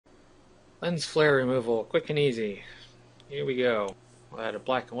Lens flare removal, quick and easy. Here we go. We'll add a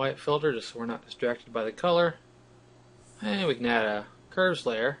black and white filter just so we're not distracted by the color. And we can add a curves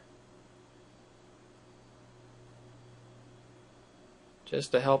layer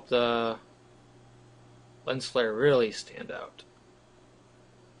just to help the lens flare really stand out.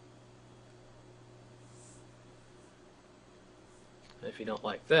 If you don't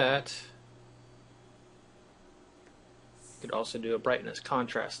like that, you could also do a brightness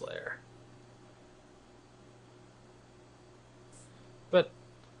contrast layer. But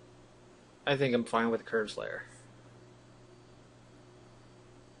I think I'm fine with the curves layer.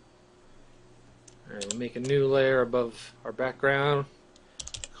 Alright, we'll make a new layer above our background.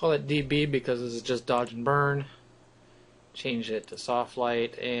 Call it DB because this is just dodge and burn. Change it to soft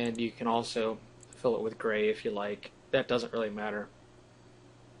light, and you can also fill it with gray if you like. That doesn't really matter.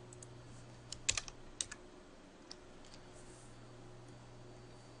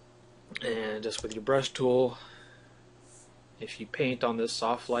 And just with your brush tool, if you paint on this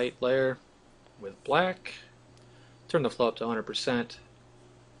soft light layer with black, turn the flow up to 100%,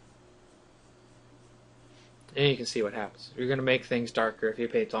 and you can see what happens. You're going to make things darker if you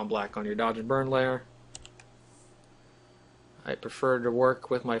paint on black on your dodge and burn layer. I prefer to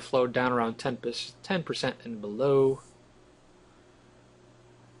work with my flow down around 10% and below.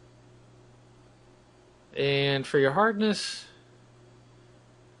 And for your hardness,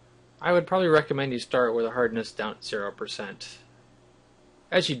 I would probably recommend you start with a hardness down at 0%.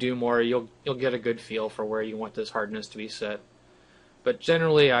 As you do more, you'll get a good feel for where you want this hardness to be set. But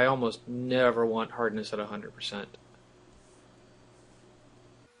generally, I almost never want hardness at 100%.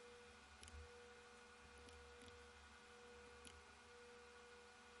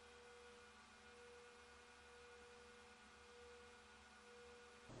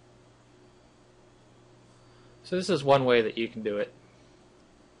 So this is one way that you can do it.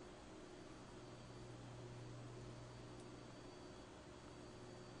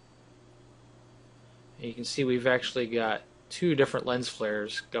 And you can see we've actually got two different lens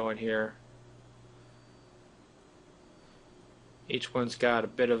flares going here. Each one's got a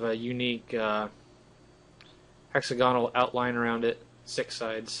bit of a unique hexagonal outline around it, 6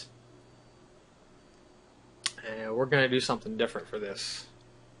 sides. And we're going to do something different for this.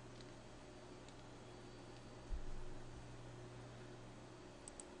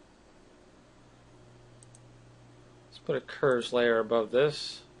 Let's put a curves layer above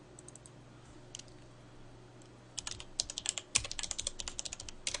this.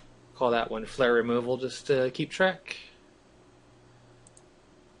 Call that one flare removal just to keep track.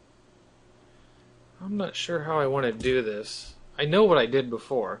 I'm not sure how I want to do this. I know what I did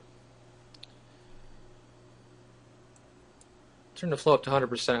before. Turn the flow up to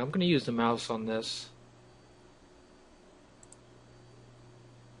 100%. I'm going to use the mouse on this.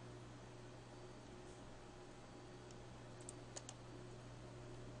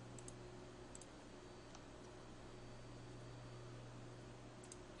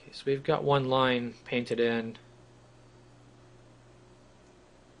 So we've got one line painted in.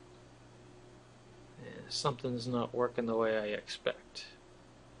 And something's not working the way I expect.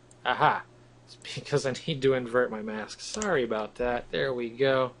 Aha! It's because I need to invert my mask. Sorry about that. There we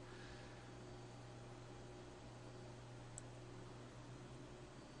go.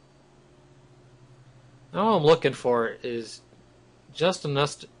 Now all I'm looking for is just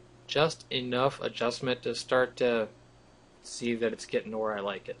enough adjustment to start to see that it's getting to where I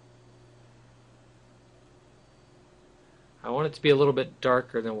like it. I want it to be a little bit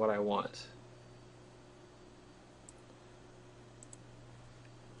darker than what I want.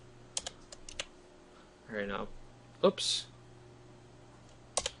 Alright, now, oops.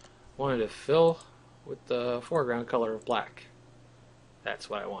 Wanted to fill with the foreground color of black. That's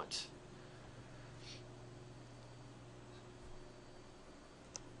what I want.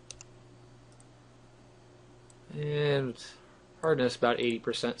 And hardness about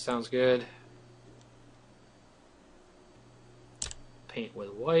 80% sounds good. Paint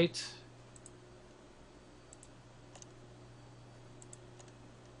with white.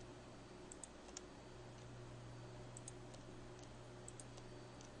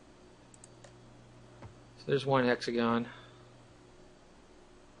 So there's one hexagon.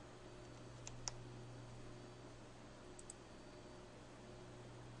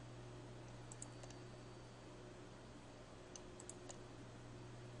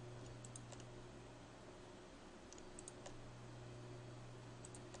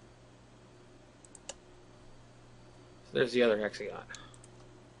 There's the other hexagon.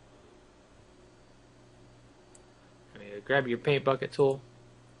 Grab your paint bucket tool,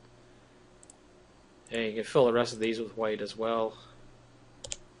 and you can fill the rest of these with white as well.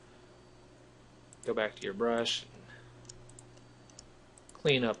 go back to your brush, and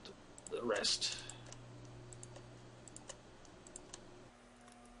clean up the rest.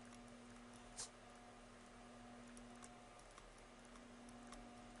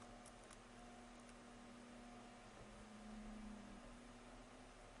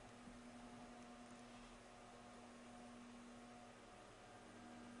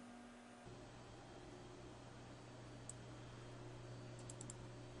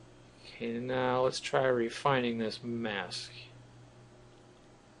 Okay, now let's try refining this mask.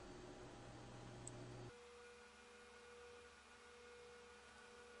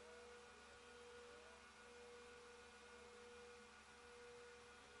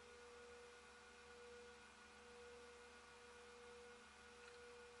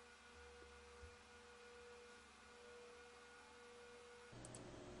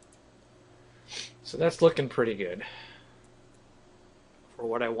 So that's looking pretty good for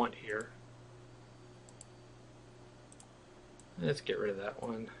what I want here. Let's get rid of that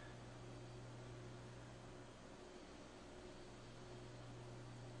one.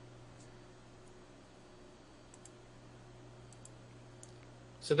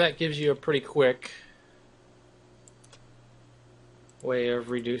 So that gives you a pretty quick way of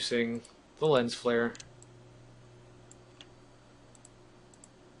reducing the lens flare.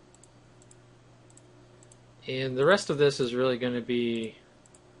 And the rest of this is really going to be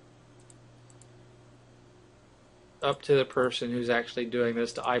up to the person who's actually doing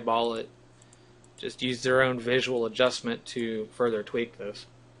this to eyeball it. Just use their own visual adjustment to further tweak this.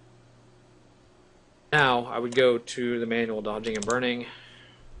 Now I would go to the manual dodging and burning.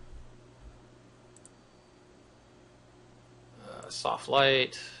 Soft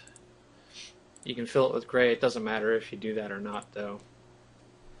light. You can fill it with gray. It doesn't matter if you do that or not, though.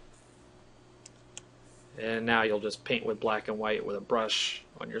 And now you'll just paint with black and white with a brush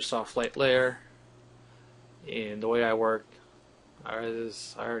on your soft light layer. And the way I work,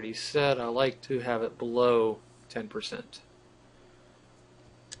 as I already said, I like to have it below 10%.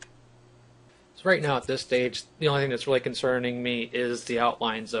 So right now at this stage, the only thing that's really concerning me is the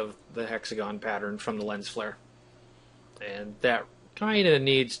outlines of the hexagon pattern from the lens flare. And that kind of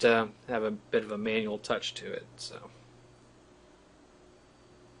needs to have a bit of a manual touch to it. So.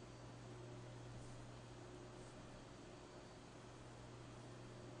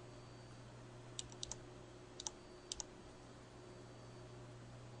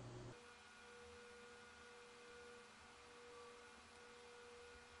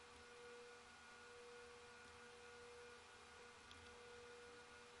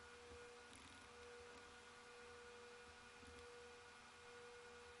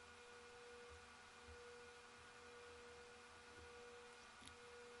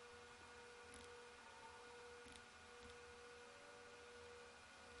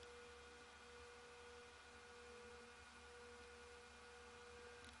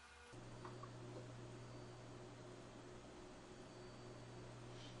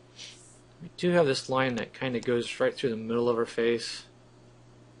 We do have this line that kind of goes right through the middle of her face.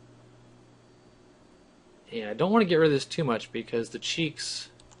 And I don't want to get rid of this too much because the cheeks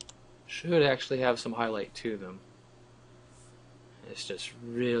should actually have some highlight to them. It's just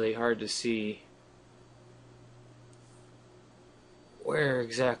really hard to see where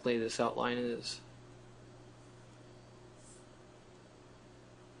exactly this outline is.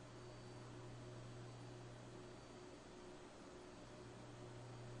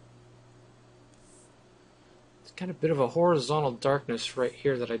 It's got a bit of a horizontal darkness right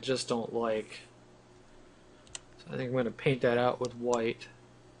here that I just don't like. So I think I'm going to paint that out with white.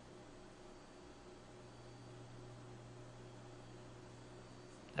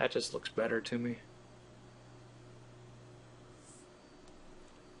 That just looks better to me.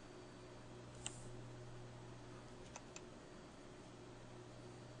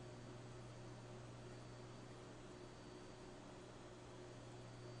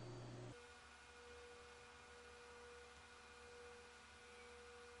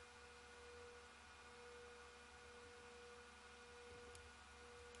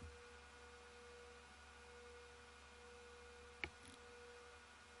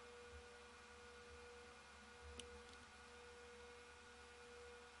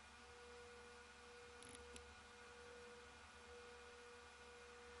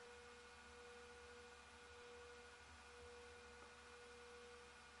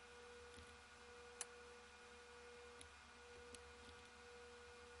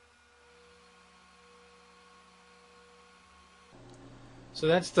 So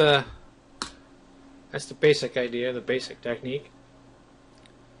that's the basic idea, the basic technique.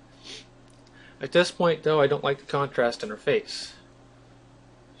 At this point though, I don't like the contrast in her face.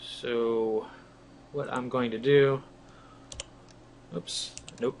 So what I'm going to do, oops,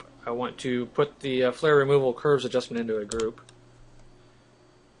 nope, I want to put the flare removal curves adjustment into a group.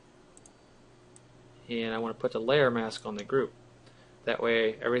 And I want to put the layer mask on the group. That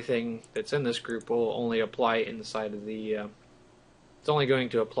way everything that's in this group will only apply inside of the it's only going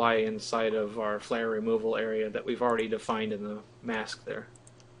to apply inside of our flare removal area that we've already defined in the mask there.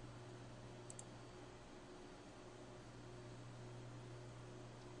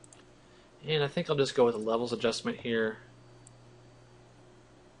 And I think I'll just go with a levels adjustment here.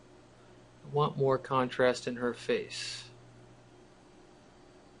 I want more contrast in her face.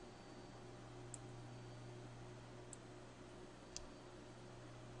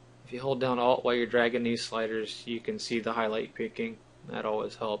 If you hold down Alt while you're dragging these sliders, you can see the highlight peaking. That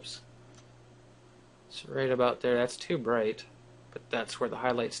always helps. So right about there, that's too bright, but that's where the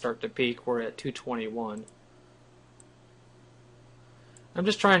highlights start to peak. We're at 221. I'm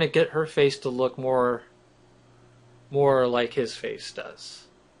just trying to get her face to look more like his face does.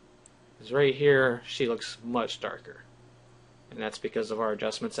 Because right here, she looks much darker. And that's because of our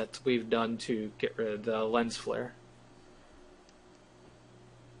adjustments that we've done to get rid of the lens flare.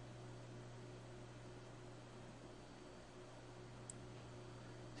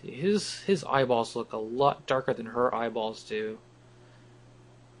 See, his eyeballs look a lot darker than her eyeballs do.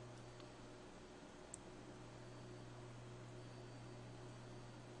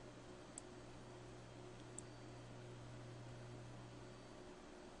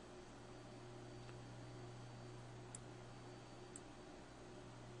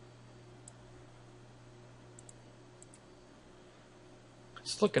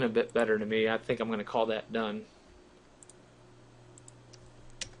 It's looking a bit better to me. I think I'm going to call that done.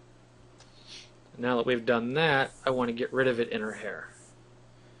 Now that we've done that, I want to get rid of it in her hair.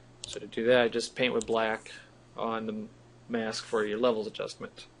 So to do that, I just paint with black on the mask for your levels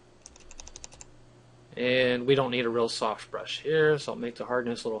adjustment. And we don't need a real soft brush here, so I'll make the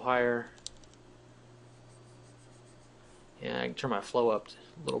hardness a little higher. And I can turn my flow up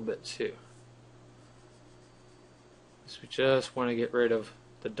a little bit too. So we just want to get rid of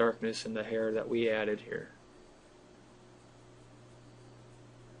the darkness in the hair that we added here.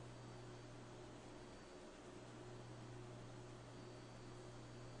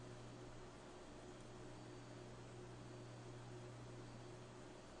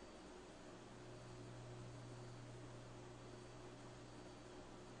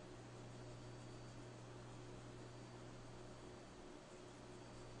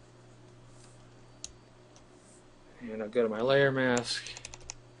 And I'll go to my layer mask.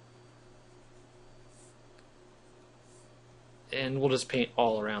 And we'll just paint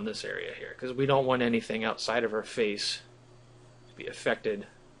all around this area here, because we don't want anything outside of her face to be affected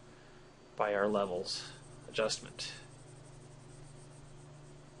by our levels adjustment.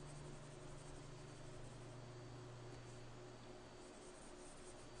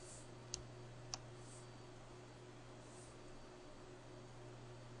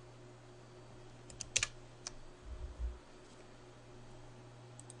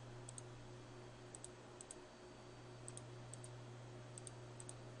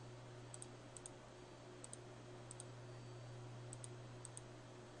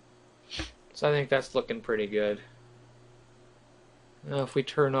 So I think that's looking pretty good. Now if we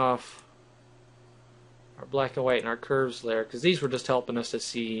turn off our black and white and our curves there, because these were just helping us to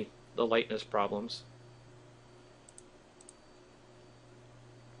see the lightness problems.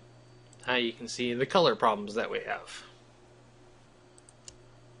 Now you can see the color problems that we have.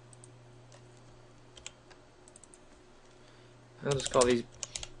 I'll just call these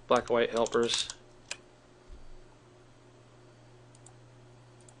black and white helpers.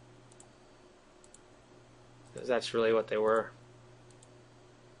 Because that's really what they were.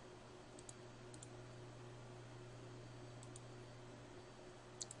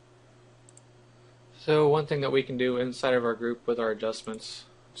 So one thing that we can do inside of our group with our adjustments,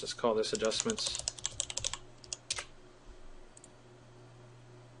 let's just call this adjustments.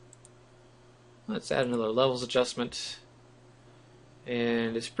 Let's add another levels adjustment.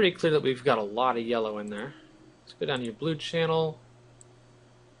 And it's pretty clear that we've got a lot of yellow in there. Let's go down to your blue channel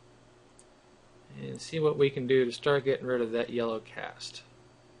and see what we can do to start getting rid of that yellow cast.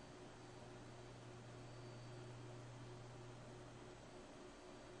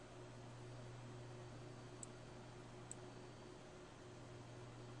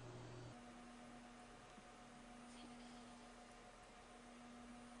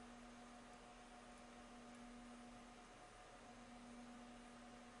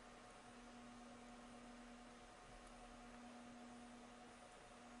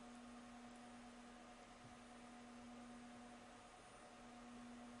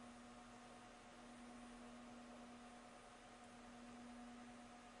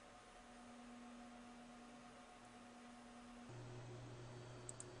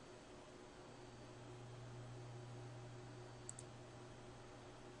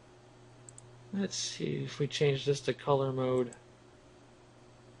 Let's see if we change this to color mode.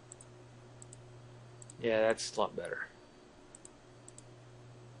 Yeah, that's a lot better.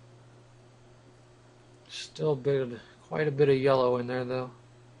 Still quite a bit of yellow in there though.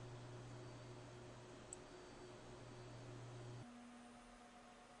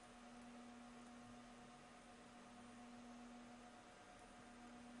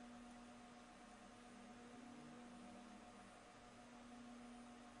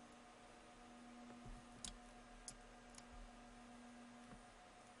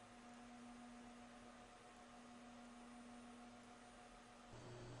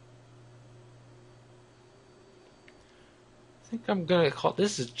 I think I'm gonna call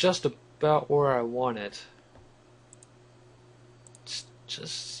this is just about where I want it. It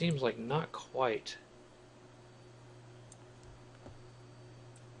just seems like not quite.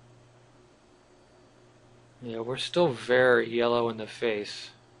 Yeah, we're still very yellow in the face.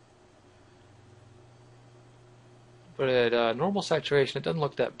 But at normal saturation, it doesn't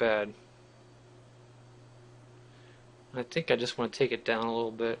look that bad. I think I just want to take it down a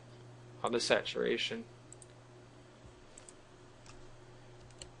little bit on the saturation.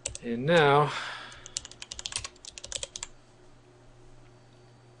 And now,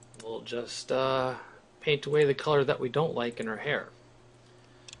 we'll just paint away the color that we don't like in her hair.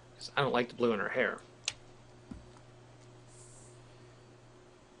 Because I don't like the blue in her hair.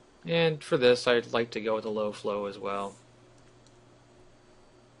 And for this, I'd like to go with a low flow as well.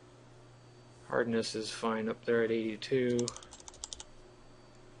 Hardness is fine up there at 82.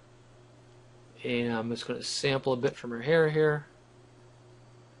 And I'm just going to sample a bit from her hair here.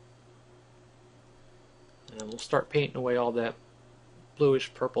 And we'll start painting away all that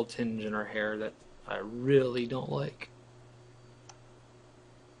bluish purple tinge in her hair that I really don't like.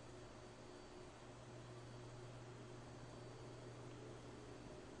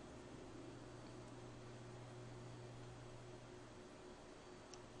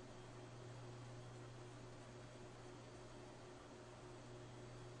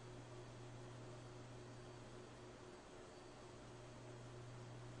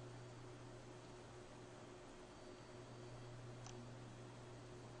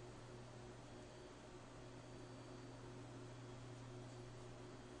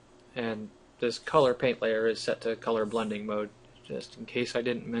 And this color paint layer is set to color blending mode, just in case I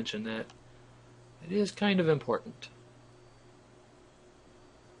didn't mention that. It is kind of important.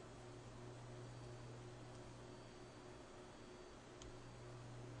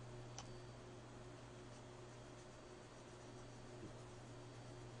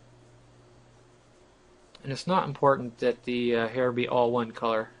 And it's not important that the hair be all one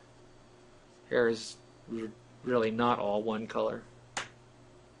color. Hair is really not all one color.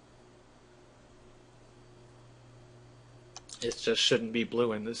 It just shouldn't be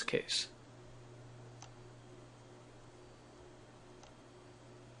blue in this case.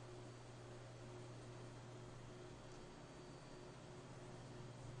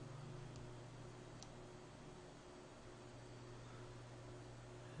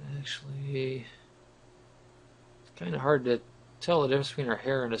 Actually, it's kind of hard to tell the difference between her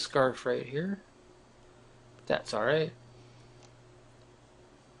hair and a scarf right here. But that's alright.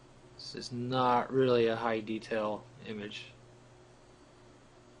 This is not really a high detail image.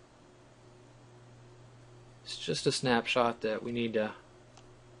 It's just a snapshot that we need to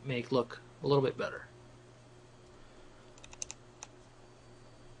make look a little bit better.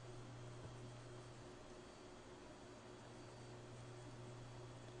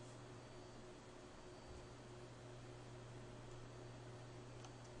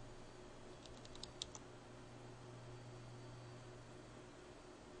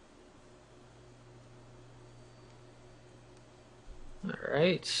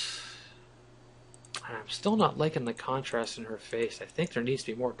 Alright. I'm still not liking the contrast in her face. I think there needs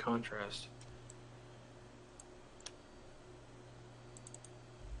to be more contrast.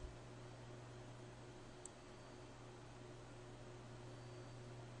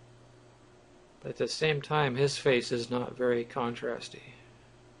 But at the same time, his face is not very contrasty.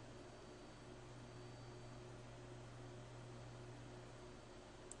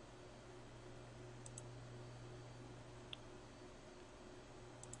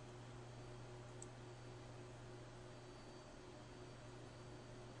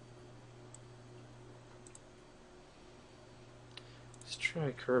 Let's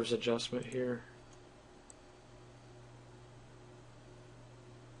try curves adjustment here.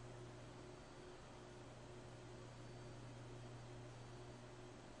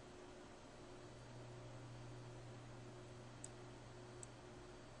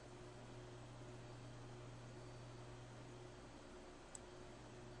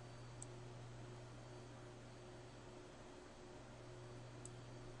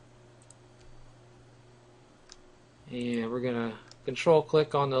 And we're gonna control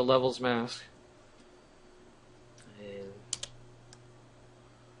click on the levels mask. And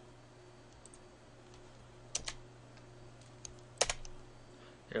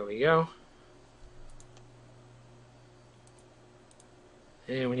there we go.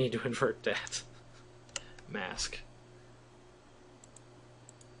 And we need to invert that mask.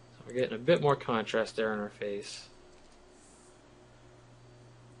 So we're getting a bit more contrast there on our face.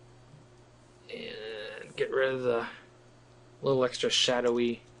 And get rid of the little extra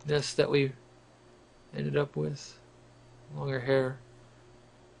shadowiness that we ended up with. Longer hair.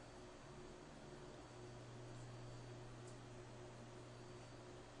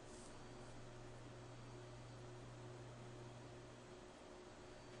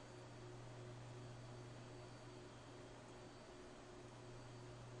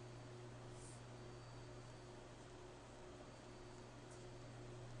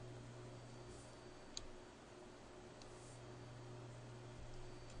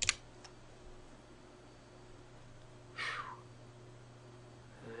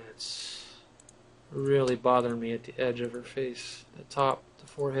 It's really bothering me at the edge of her face, the top, the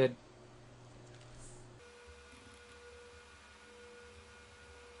forehead.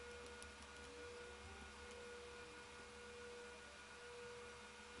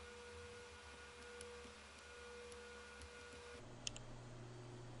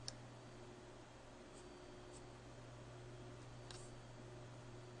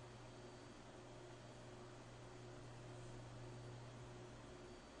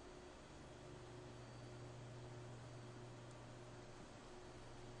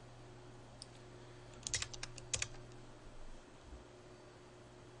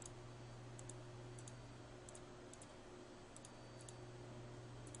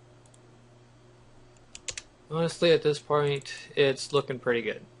 Honestly, at this point, it's looking pretty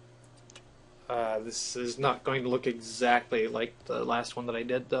good. This is not going to look exactly like the last one that I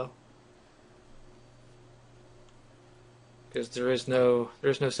did, though, because there's no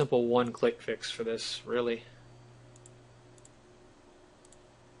simple one-click fix for this, really.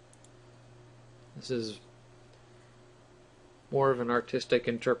 This is more of an artistic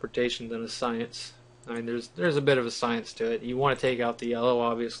interpretation than a science. I mean, there's a bit of a science to it. You want to take out the yellow,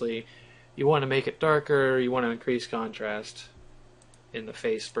 obviously. You want to make it darker. You want to increase contrast in the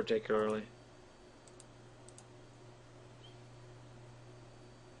face, particularly.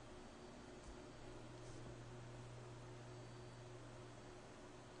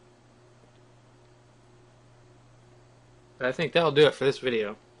 But I think that'll do it for this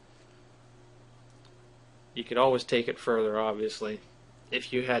video. You could always take it further, obviously,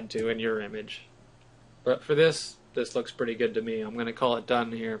 if you had to in your image. But for this looks pretty good to me. I'm going to call it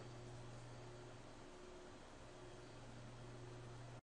done here.